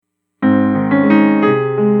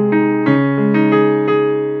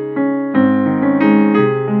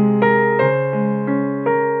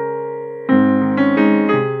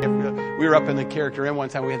up in the character in one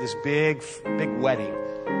time. We had this big wedding.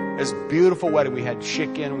 This beautiful wedding. We had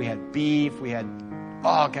chicken, we had beef, we had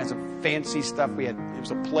all kinds of fancy stuff. It was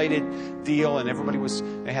a plated deal, and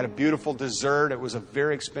they had a beautiful dessert. It was a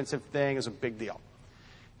very expensive thing. It was a big deal.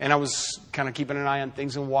 And I was kind of keeping an eye on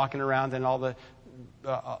things and walking around, and all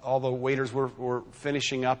the waiters were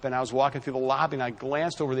finishing up, and I was walking through the lobby, and I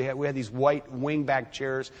glanced over. We had these white wingback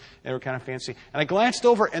chairs. They were kind of fancy. And I glanced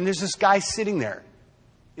over, and there's this guy sitting there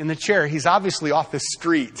in the chair. He's obviously off the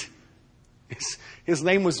street. His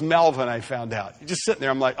name was Melvin, I found out. He's just sitting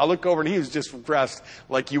there. I look over, and he was just dressed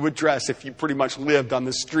like you would dress if you pretty much lived on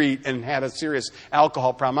the street and had a serious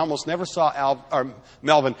alcohol problem. I almost never saw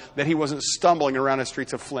Melvin that he wasn't stumbling around the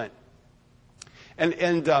streets of Flint. And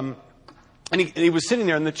he was sitting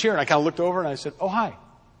there in the chair, and I kind of looked over, and I said, "Oh, hi."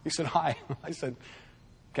 He said, "Hi." I said,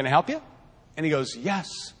 "Can I help you?" And he goes,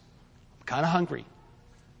 "Yes, I'm kind of hungry."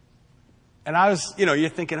 And I was, you're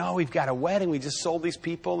thinking, oh, we've got a wedding. We just sold these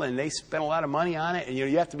people, and they spent a lot of money on it. And,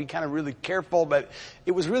 you have to be kind of really careful. But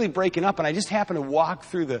it was really breaking up. And I just happened to walk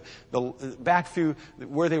through back through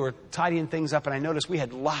where they were tidying things up. And I noticed we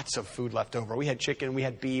had lots of food left over. We had chicken. We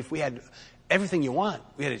had beef. We had everything you want.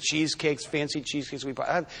 We had cheesecakes, fancy cheesecakes.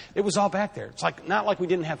 It was all back there. It's not like we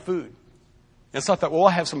didn't have food. And so I thought, well, we'll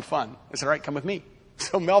have some fun. I said, all right, come with me.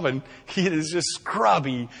 So Melvin, he is just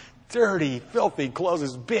scrubby, dirty, filthy clothes,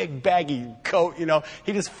 his big baggy coat,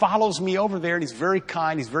 He just follows me over there, and he's very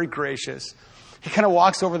kind. He's very gracious. He kind of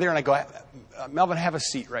walks over there, and I go, Melvin, have a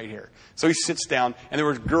seat right here. So he sits down, and there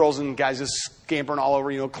were girls and guys just scampering all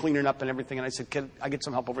over, cleaning up and everything. And I said, can I get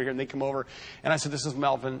some help over here? And they come over, and I said, this is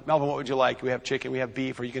Melvin. Melvin, what would you like? We have chicken, we have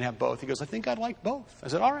beef, or you can have both. He goes, I think I'd like both. I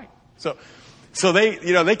said, all right. So they,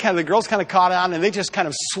 the girls kind of caught on, and they just kind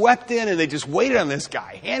of swept in, and they just waited on this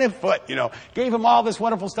guy, hand and foot, gave him all this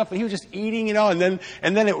wonderful stuff, and he was just eating, and then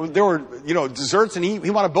there were, desserts, and he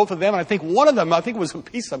wanted both of them, and I think one of them, it was a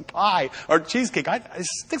piece of pie or cheesecake. It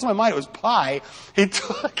sticks in my mind it was pie. He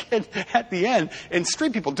took it at the end, and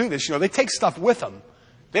street people do this, they take stuff with them.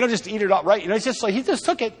 They don't just eat it outright, it's just like he just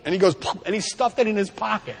took it, and he goes, and he stuffed it in his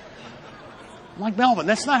pocket. I'm like, Melvin,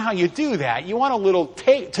 that's not how you do that. You want a little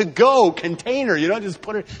to-go container, just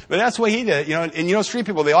put it. But that's the way he did it, And street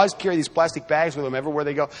people, they always carry these plastic bags with them everywhere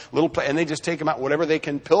they go, and they just take them out, whatever they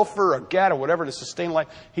can pilfer or get or whatever to sustain life.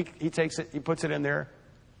 He takes it, he puts it in there.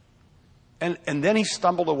 And then he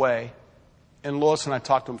stumbled away. And Lois and I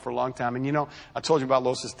talked to him for a long time. And I told you about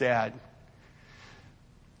Lois's dad.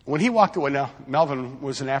 When he walked away, now, Melvin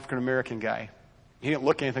was an African-American guy. He didn't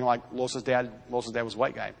look anything like Lois's dad. Lois's dad was a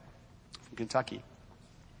white guy. Kentucky.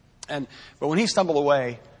 But when he stumbled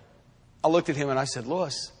away, I looked at him and I said,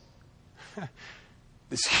 Lois,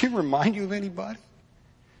 does he remind you of anybody?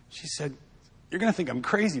 She said, you're going to think I'm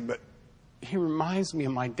crazy, but he reminds me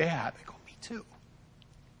of my dad. I go, me too.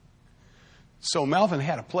 So Melvin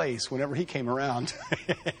had a place whenever he came around.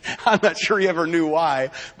 I'm not sure he ever knew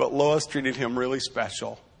why, but Lois treated him really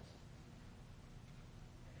special.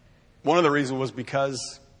 One of the reasons was because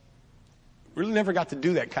really never got to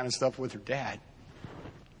do that kind of stuff with her dad.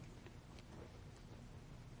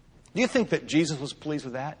 Do you think that Jesus was pleased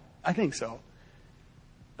with that? I think so.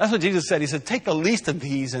 That's what Jesus said. He said, take the least of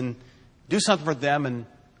these and do something for them, and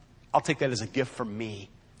I'll take that as a gift from me.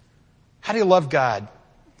 How do you love God?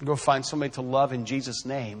 Go find somebody to love in Jesus'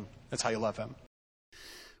 name. That's how you love him.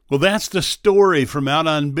 Well, that's the story from out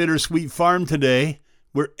on Bittersweet Farm today,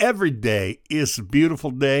 where every day is a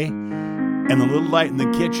beautiful day, and the little light in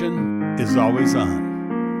the kitchen is always on.